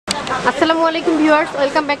আসসালামু আলাইকুম viewers,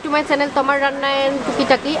 welcome back to my channel তোমার রান্না এন্ড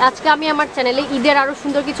টুকিটাকি। আজকে আমি আমার চ্যানেলে ঈদের আরও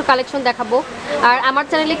সুন্দর কিছু কালেকশন দেখাবো। আর আমার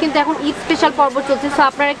চ্যানেলে কিন্তু এখন ঈদ স্পেশাল পর্ব চলছে, সো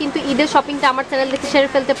আপনারা কিন্তু ঈদের শপিংটা আমার চ্যানেল থেকে সেরে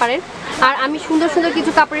ফেলতে পারেন। আর আমি সুন্দর সুন্দর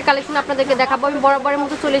কিছু কাপড়ের কালেকশন আপনাদেরকে দেখাবো। আমি বরাবরের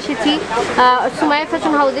মতো চলে এসেছি সুমাইয়া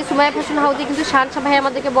ফ্যাশন হাউসে। সুমাইয়া ফ্যাশন হাউসে কিন্তু শাহানশা ভাই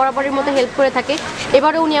আমাদেরকে বরাবরের মতো হেল্প করে থাকে,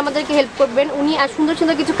 এবারে উনি আমাদেরকে হেল্প করবেন। উনি সুন্দর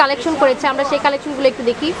সুন্দর কিছু কালেকশন করেছে, আমরা সেই কালেকশনগুলো একটু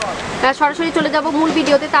দেখি। সরাসরি চলে যাব মূল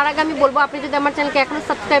ভিডিওতে। তার আগে আমি বলবো, আপনি যদি আমার চ্যানেলকে এখনও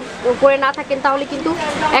সাবস্ক্রাইব করে না থাকেন তাহলে কিন্তু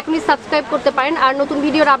এখনই সাবস্ক্রাইব করতে পারেন। আর নতুন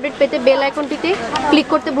ভিডিওর আপডেট পেতে বেল আইকনটিতে ক্লিক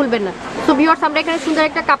করতে ভুলবেন না। সো ভিউয়ার্স, আমরা এখানে সুন্দর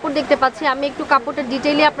একটা কাপড় দেখতে পাচ্ছি। আমি একটু কাপড়টা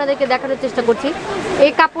ডিটেইলে আপনাদেরকে দেখানোর চেষ্টা করছি।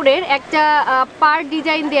 এই কাপড়ের একটা পার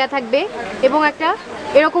ডিজাইন দেয়া থাকবে এবং একটা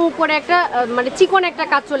এরকম উপরে একটা মানে চিকন একটা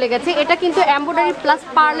কাজ চলে গেছে। এটা কিন্তু এমব্রয়ডারি প্লাস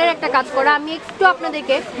পার্লের একটা কাজ করা। আমি একটু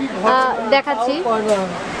আপনাদেরকে দেখাচ্ছি।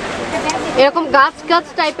 এরকম গাছ গাছ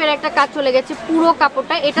টাইপের একটা কাজ চলে গেছে পুরো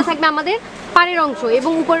কাপড়টা। এটা থাকবে আমাদের পাড়ের অংশ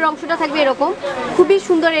এবং উপরের অংশটা থাকবে এরকম। খুবই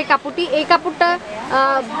সুন্দর এই কাপড়টি। এই কাপড়টা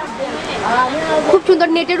খুব সুন্দর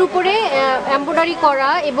নেটের উপরে এমব্রয়ডারি করা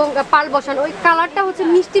এবং পাল বসানো। ওই কালারটা হচ্ছে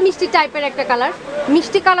মিষ্টি মিষ্টি টাইপের একটা কালার,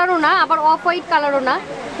 মিষ্টি কালারও না আবার অফ হোয়াইট কালারও না,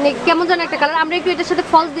 কেমন যেন একটা কালার। আমরা একটু এটার সাথে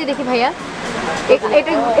ফলস দিয়ে দেখি ভাইয়া।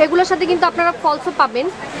 এটা এগুলোর সাথে কিন্তু আপনারা ফলসও পাবেন।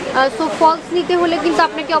 সো ফলস নিতে হলে কিন্তু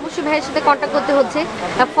আপনাকে অবশ্যই ভাইয়ের সাথে কন্ট্যাক্ট করতে হচ্ছে।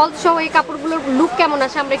 ফলস সহ এই কাপড়গুলোর লুক কেমন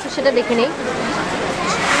আসে আমরা একটু সেটা দেখে নেই।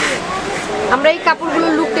 আমরা এই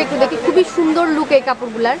কাপড়গুলোর লুকটা একটু দেখি, খুবই সুন্দর লুক এই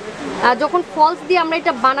কাপড়গুলার। যখন ফলস দিয়ে আমরা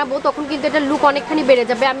এটা বানাবো তখন কিন্তু এটা লুক অনেকখানি বেড়ে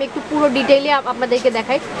যাবে। আমি একটু পুরো ডিটেইলে আপনাদেরকে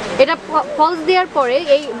দেখাই। এটা ফলস দেওয়ার পরে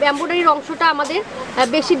এই এমব্রয়ডারির অংশটা আমাদের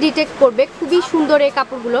বেশি ডিটেক্ট করবে। খুবই সুন্দর এই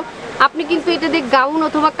কাপড়গুলো। আপনি কিন্তু এটা দিয়ে গাউন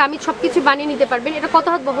অথবা কামিজ সব কিছু বানিয়ে নিতে পারবেন। এটা কত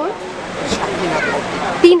হাত বহর?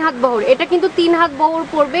 3 হাত বহর। এটা কিন্তু 3 হাত বহর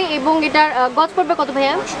পড়বে এবং এটার গজ পড়বে কত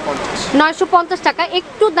ভাইয়া? 950 টাকা।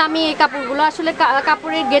 একটু দামি এই কাপড়গুলো। আসলে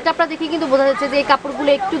কাপড়ের গেটআপটা দেখে কিন্তু বোঝা যাচ্ছে যে এই কাপড়গুলো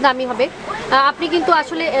একটু দামি হবে। আপনি কিন্তু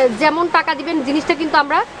আসলে যেমন টাকা দিবেন জিনিসটা কিন্তু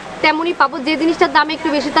আমরা তেমনই পাবো। যে জিনিসটার দাম একটু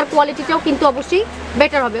বেশি তার কোয়ালিটিটাও কিন্তু অবশ্যই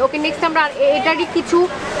বেটার হবে। ওকে, নেক্সট আমরা এটারই কিছু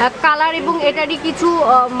কালার এবং এটারই কিছু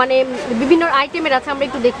মানে বিভিন্ন আইটেমের আছে, আমরা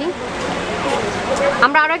একটু দেখি।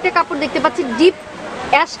 আমরা আরও একটা কাপড় দেখতে পাচ্ছি ডিপ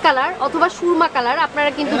অ্যাশ কালার অথবা সুরমা কালার, আপনারা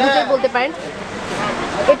কিন্তু দুটোই বলতে পারেন।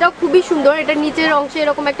 এটাও খুবই সুন্দর। এটার নিচের অংশে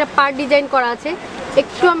এরকম একটা পার্ট ডিজাইন করা আছে।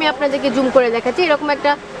 একটু আমি আপনাদেরকে জুম করে দেখাচ্ছি। এরকম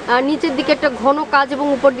একটা নিচের দিকে একটা ঘন কাজ এবং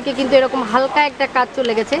উপর দিকে কিন্তু এরকম হালকা একটা কাজ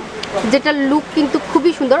চলে গেছে, যেটা লুক কিন্তু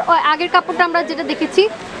খুবই সুন্দর। ওই আগের কাপড়টা আমরা যেটা দেখেছি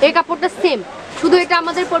এই কাপড়টা সেম, শুধু এটা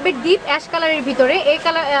আমাদের পড়বে ডিপ অ্যাশ কালারের ভিতরে। এই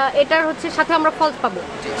কালার এটার হচ্ছে সাথে আমরা ফলস পাবো।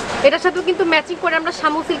 এটার সাথেও কিন্তু ম্যাচিং করে আমরা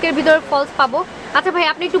শামু সিল্কের ভিতরে ফলস পাবো। আচ্ছা ভাই,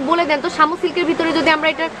 আপনি একটু বলে দেন তো, শামু সিল্কের ভিতরে যদি আমরা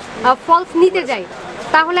এটা ফলস নিতে যাই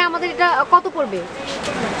তাহলে আমাদের এটা কত পড়বে?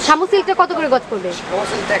 শামু সিল্কটা কত করে গজ পড়বে?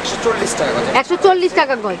 140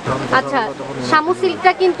 টাকা গজ। আচ্ছা, শামু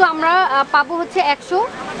সিল্কটা কিন্তু আমরা পাবো হচ্ছে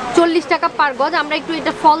 140 টাকা পার গজ। আমরা একটু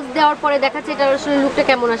এটা ফলস দেওয়ার পরে দেখাচ্ছি এটার আসলে লুকটা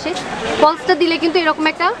কেমন আসে। ফলসটা দিলে কিন্তু এরকম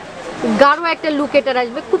একটা গাঢ় একটা লুক এটার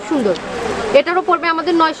আসবে, খুব সুন্দর। এটারও পড়বে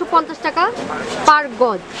আমাদের 950 টাকা পার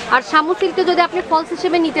গজ। আর শামু সিল্কটা যদি আপনি ফলস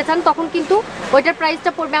হিসেবে নিতে চান তখন কিন্তু ওইটার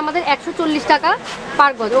প্রাইসটা পড়বে আমাদের 140 টাকা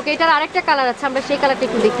পার গজ। ওকে, এটার আরেকটা কালার আছে, আমরা সেই কালারটা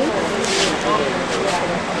একটু দেখি।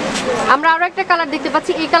 আমরা আরও একটা কালার দেখতে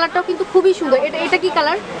পাচ্ছি। এই কালারটাও কিন্তু খুবই সুন্দর। এটা কি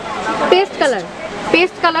colour? Paste colour.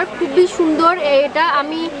 Paste colour খুবই সুন্দর। এটা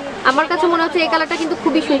আমার কাছে মনে হচ্ছে এই কালারটা কিন্তু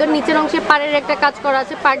খুবই সুন্দর। নিচের অংশে পাড়ের একটা কাজ করা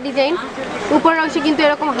আছে, পাড় ডিজাইন। উপরের অংশে কিন্তু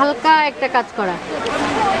এরকম হালকা একটা কাজ করা,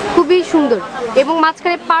 খুবই সুন্দর। এবং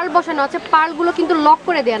মাঝখানে পার্ল বসানো আছে। পার্লগুলো কিন্তু লক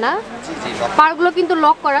করে দেয়া না, পার্লগুলো কিন্তু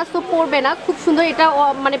লক করা, তো পড়বে না। খুব সুন্দর। এটা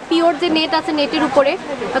মানে পিওর যে নেট আছে, নেটের উপরে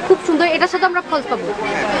খুব সুন্দর। এটার সাথে আমরা ফলস পাবো,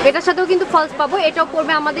 এটার সাথেও কিন্তু ফলস পাবো। এটাও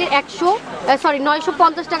পড়বে আমাদের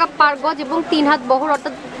 950 টাকা পার গজ এবং 3 হাত বহর।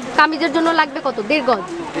 অর্থাৎ কামিজের জন্য লাগবে কত? 1.5 গজ।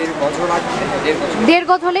 1.5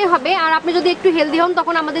 গজ হলেই হবে। আর আপনি যদি একটু হেলদি হন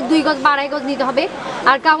তখন আমাদের 2 গজ বা 2.5 গজ নিতে হবে।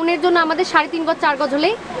 আর গাউনের জন্য আমাদের 3.5 গজ 4 গজ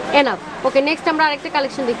হলেই এনাফ। ওকে, নেক্সট আমরা আরেকটা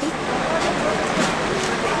কালেকশন দেখি।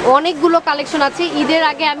 অনেকগুলো কালেকশন আছে। ঈদের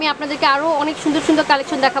আগে আমি আপনাদেরকে আরও অনেক সুন্দর সুন্দর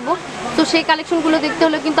কালেকশন দেখাবো। তো সেই কালেকশনগুলো দেখতে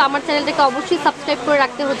হলে কিন্তু আমার চ্যানেলটাকে অবশ্যই সাবস্ক্রাইব করে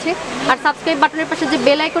রাখতে হচ্ছে। আর সাবস্ক্রাইব বাটনের পাশে যে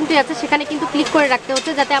বেল আইকনটি আছে সেখানে কিন্তু ক্লিক করে রাখতে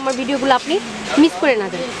হচ্ছে, যাতে আমার ভিডিওগুলো আপনি মিস করে না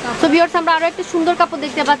যান। তো ভিউয়ার্স, আমরা আরও একটা সুন্দর কাপড়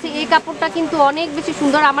দেখতে পাচ্ছি। এই কাপড়টা কিন্তু অনেক বেশি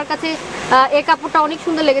সুন্দর। আমার কাছে এই কাপড়টা অনেক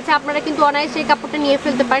সুন্দর লেগেছে। আপনারা কিন্তু অনায়াসে এই কাপড়টা নিয়ে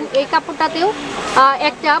ফেলতে পারেন। এই কাপড়টাতেও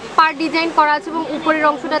একটা পার ডিজাইন করা আছে এবং উপরের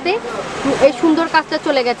অংশটাতে এই সুন্দর কাজটা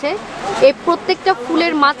চলে গেছে। এই প্রত্যেকটা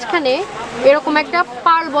ফুলের মাঝখানে এরকম একটা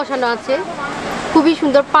পার্ল বসানো আছে, খুবই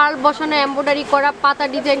সুন্দর। পার্ল বসানো, এমব্রয়ডারি করা, পাতা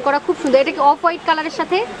ডিজাইন করা, খুব সুন্দর। এটা কি অফ হোয়াইট কালারের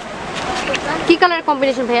সাথে? কি কালারের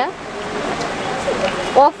কম্বিনেশন ভাইয়া?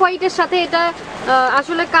 অফ হোয়াইটের সাথে এটা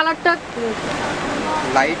আসলে কালারটা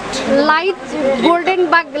লাইট গোল্ডেন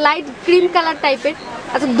বা লাইট ক্রিম কালার টাইপের,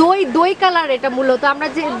 আচ্ছা দই কালার এটা মূলত আমরা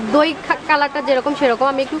যে দই কালারটা যেরকম সেরকম।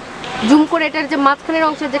 আমি একটু জুম করে এটার যে মাঝখানের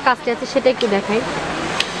অংশের যে কাজটা আছে সেটা একটু দেখাই।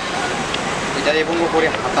 এটা এবং উপরে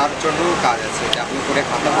হাতার জন্য কাজ আছে, এটা আপনি উপরে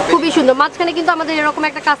হাতা হবে খুবই সুন্দর। মাঝখানে কিন্তু আমাদের এরকম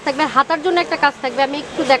একটা কাজ থাকবে, হাতার জন্য একটা কাজ থাকবে। আমি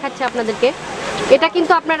একটু দেখাচ্ছি আপনাদেরকে। এটা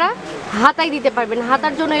কিন্তু আপনারা হাতাই দিতে পারবেন,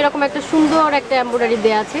 হাতার জন্য এরকম একটা সুন্দর একটা এমব্রয়ডারি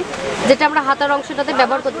দেওয়া আছে যেটা আমরা হাতার অংশটাতে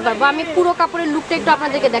ব্যবহার করতে পারবো। আমি পুরো কাপড়ের লুকটা একটু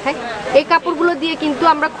আপনাদেরকে দেখাই। এই কাপড়গুলো দিয়ে কিন্তু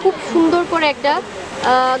আমরা খুব সুন্দর করে একটা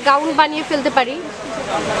গাউন বানিয়ে ফেলতে পারি,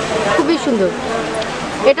 খুবই সুন্দর।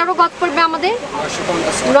 এটারও গজ পড়বে আমাদের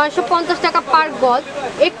 950 টাকা পার গজ।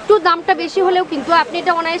 একটু দামটা বেশি হলেও কিন্তু আপনি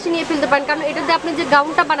এটা অনায়াসে নিয়ে ফেলতে পারেন, কারণ এটাতে আপনি যে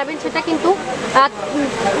গাউনটা বানাবেন সেটা কিন্তু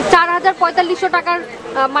 4000-4500 টাকার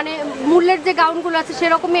মানে মূল্যের যে গাউনগুলো আছে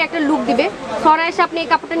সেরকমই একটা লুক দিবে। অনায়াসে আপনি এই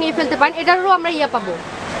কাপড়টা নিয়ে ফেলতে পারেন। এটারও আমরা পাবো,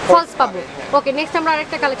 ফলস পাবো। ওকে, নেক্সট আমরা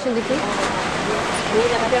আরেকটা কালেকশন দেখি।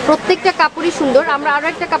 প্রত্যেকটা কাপড়ই সুন্দর। আমরা আরও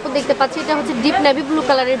একটা কাপড় দেখতে পাচ্ছি, এটা হচ্ছে ডিপ নেভি ব্লু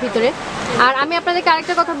কালারের ভিতরে। আর আমি আপনাদেরকে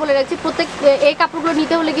আরেকটা কথা বলে রাখছি, এই কাপড়গুলো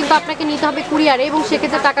নিতে হলে কিন্তু আপনাকে নিতে হবে কুরিয়ারে, এবং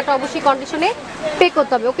সেক্ষেত্রে টাকাটা অবশ্যই কন্ডিশনে পে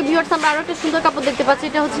করতে হবে। ওকে ভিউয়ার্স, আমরা আরও একটা সুন্দর কাপড় দেখতে পাচ্ছি।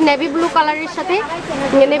 এটা হচ্ছে নেভি ব্লু কালারের সাথে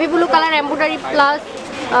navy blue colour embroidery plus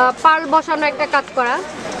pearl বসানো একটা কাজ করা,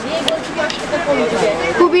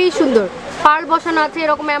 খুবই সুন্দর। পার্ল বসানো আছে,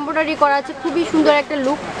 এরকম এমব্রয়ডারি করা আছে, খুবই সুন্দর একটা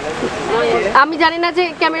লুক। আমি জানি না যে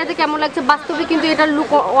ক্যামেরাতে কেমন লাগছে, বাস্তবে কিন্তু এটার লুক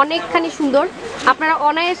অনেকখানি সুন্দর। আপনারা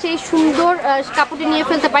অনায়াসে এই সুন্দর কাপড়টি নিয়ে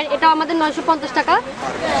ফেলতে পারেন। এটা আমাদের 950 টাকা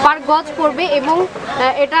পার গজ পড়বে, এবং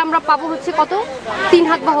এটা আমরা পাবো হচ্ছে কত, 3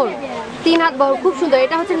 হাত বহর। 3 হাত বহর, খুব সুন্দর।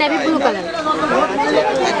 এটা হচ্ছে নেভি ব্লু কালার,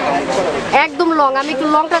 একদম লং। আমি একটু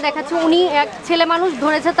লংটা দেখাচ্ছি। উনি এক ছেলে মানুষ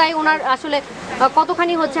ধরেছে, তাই ওনার আসলে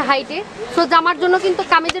কতখানি হচ্ছে হাইটে। সো জামার জন্য কিন্তু,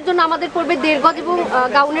 কামিজের জন্য আমাদের পড়বে 1.5 গজ, এবং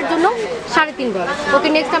গাউনের জন্য 3.5 গজ। ওকে,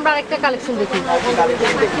 নেক্সট আমরা আরেকটা কালেকশন দেখি।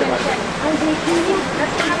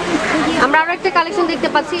 আমরা আরো একটা কালেকশন দেখতে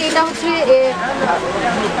পাচ্ছি। এটা হচ্ছে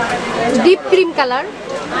ডিপ ক্রিম কালার,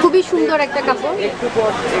 খুবই সুন্দর একটা কাপড়,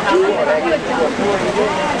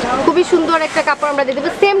 খুবই সুন্দর একটা কাপড় আমরা দেখতে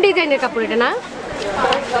পাচ্ছি। সেম ডিজাইনের কাপড় এটা, না?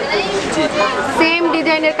 সেম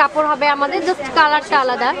ডিজাইনের কাপড় হবে আমাদের, জাস্ট কালারটা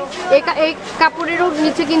আলাদা। এই কাপড়েরও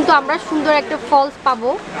নিচে কিন্তু আমরা সুন্দর একটা ফলস পাবো,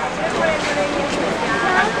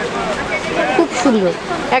 খুব সুন্দর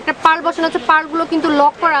একটা পার্ল বসানো আছে। পার্লগুলো কিন্তু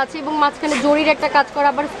লক করা আছে, এবং মাঝখানে জরির একটা কাজ করা,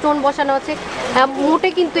 আবার স্টোন বসানো আছে। মোটে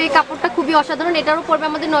কিন্তু এই কাপড়টা খুবই অসাধারণ। এটারও পড়বে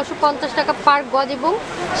আমাদের 950 টাকা পার গজ, এবং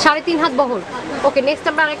 3.5 হাত বহর। ওকে, নেক্সট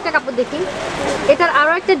আমরা আরেকটা কাপড় দেখি। এটার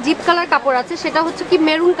আরও একটা জিপ কালার কাপড় আছে, সেটা হচ্ছে কি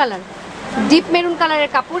মেরুন কালার, ডিপ মেরুন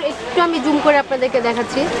কালারের কাপড়। একটু আমি জুম করে আপনাদেরকে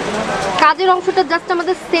দেখাচ্ছি। কাজের অংশটা জাস্ট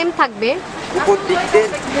আমাদের সেম থাকবে, উপর দিক দিয়ে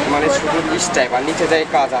মানে শুধু নিচ টাইপ, আর নিচে যায়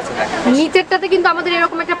কাজ আছে দেখেন। নিচেরটাতে কিন্তু আমাদের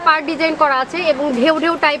এরকম একটা পার ডিজাইন করা আছে, এবং ঢেউ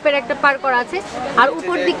ঢেউ টাইপের একটা পার করা আছে, আর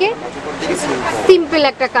উপর দিকে সিম্পল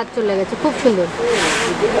একটা কাজ চলে গেছে, খুব সুন্দর।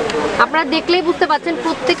 আপনারা দেখলেই বুঝতে পারছেন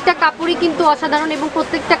প্রত্যেকটা কাপড়ই কিন্তু অসাধারণ, এবং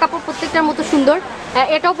প্রত্যেকটা কাপড় প্রত্যেকটার মতো সুন্দর।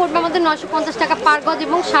 এটাও পড়বে আমাদের 950 টাকা পার গজ,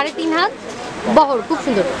 এবং 3.5 হাত বহর, খুব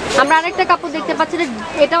সুন্দর। আমরা আরেকটা কাপড় দেখতে পাচ্ছি,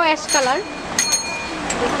 এটাও অ্যাশ কালার।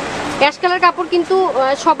 অ্যাশ কালার কাপড় কিন্তু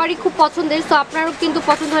সবারই খুব পছন্দের, তো আপনারও কিন্তু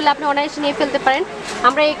পছন্দ হলে আপনি অনায়াসে নিয়ে ফেলতে পারেন।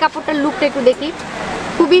 আমরা এই কাপড়টার লুকটা একটু দেখি,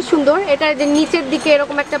 খুবই সুন্দর। এটা যে নিচের দিকে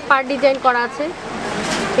এরকম একটা পার ডিজাইন করা আছে,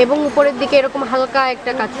 এবং উপরের দিকে এরকম হালকা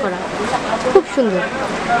একটা কাজ করা, খুব সুন্দর।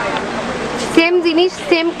 সেম জিনিস,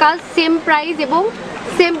 সেম কাজ, সেম প্রাইস, এবং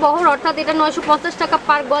সেম বহর, অর্থাৎ এটা 950 টাকা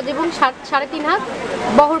পার গজ, এবং 3.5 হাত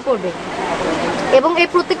বহর পড়বে। এবং এই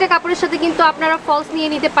প্রত্যেকটা কাপড়ের সাথে কিন্তু আপনারা ফলস নিয়ে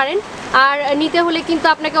নিতে পারেন। আর নিতে হলে কিন্তু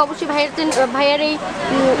আপনাকে অবশ্যই ভাইয়ের এই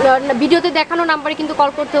ভিডিওতে দেখানো নাম্বারে কিন্তু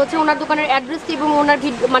কল করতে হচ্ছে। ওনার দোকানের অ্যাড্রেসটি এবং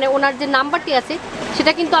ওনার যে নাম্বারটি আছে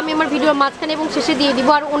সেটা কিন্তু আমি আমার ভিডিওর মাঝখানে এবং শেষে দিয়ে দিব।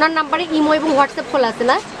 আর ওনার নাম্বারে ইমো এবং হোয়াটসঅ্যাপ খোলা আছে,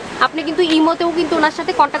 না? আপনি কিন্তু ইমোতেও কিন্তু ওনার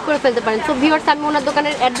সাথে কন্ট্যাক্ট করে ফেলতে পারেন। সো ভিউয়ার্স, আমি ওনার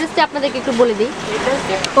দোকানের অ্যাড্রেসটা আপনাদেরকে একটু বলে দিই।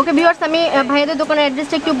 ওকে ভিউয়ার্স, আমি ভাইয়াদের দোকানের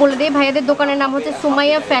অ্যাড্রেসটা একটু বলে দিই। ভাইয়াদের দোকানের নাম হচ্ছে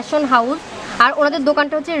সুমাইয়া ফ্যাশন হাউস, আর ওনাদের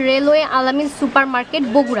দোকানটা হচ্ছে রেলওয়ে আলামিন সুপার মার্কেট,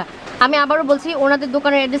 বগুড়া। আমি আবারও বলছি, ওনাদের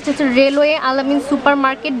দোকানের অ্যাড্রেসটা হচ্ছে রেলওয়ে আলামিন সুপার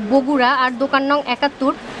মার্কেট, বগুড়া, আর দোকান নং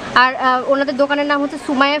 71। আর ওনাদের দোকানের নাম হচ্ছে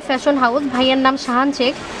সুমাইয়া ফ্যাশন হাউস। ভাইয়ার নাম শাহান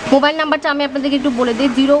শেখ। মোবাইল নাম্বারটা আমি আপনাদেরকে একটু বলে দিই,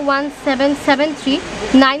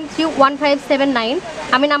 01773931579।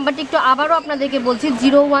 আমি নাম্বারটি একটু আবারও আপনাদেরকে বলছি,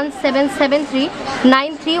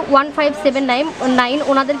 01773931579।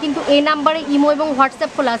 ওনাদের কিন্তু এই নাম্বারে ইমো এবং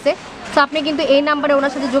হোয়াটসঅ্যাপ খোলা আছে, সো আপনি কিন্তু এই নাম্বারে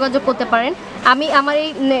ওনার সাথে যোগাযোগ করতে পারেন। আমি আমার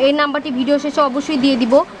এই নাম্বারটি ভিডিও শেষে অবশ্যই দিয়ে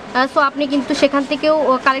দিব, সো আপনি কিন্তু সেখান থেকেও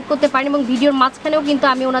কালেক্ট করতে পারেন, এবং ভিডিওর মাঝখানেও কিন্তু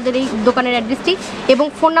আমি ওনাদের এই দোকানের অ্যাড্রেসটি এবং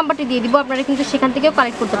ফোন নাম্বারটি দিয়ে দিব, আপনারা কিন্তু সেখান থেকেও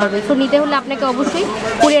কালেক্ট করতে পারবেন। সো নিতে হলে আপনাকে অবশ্যই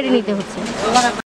কুরিয়ারে নিতে হচ্ছে।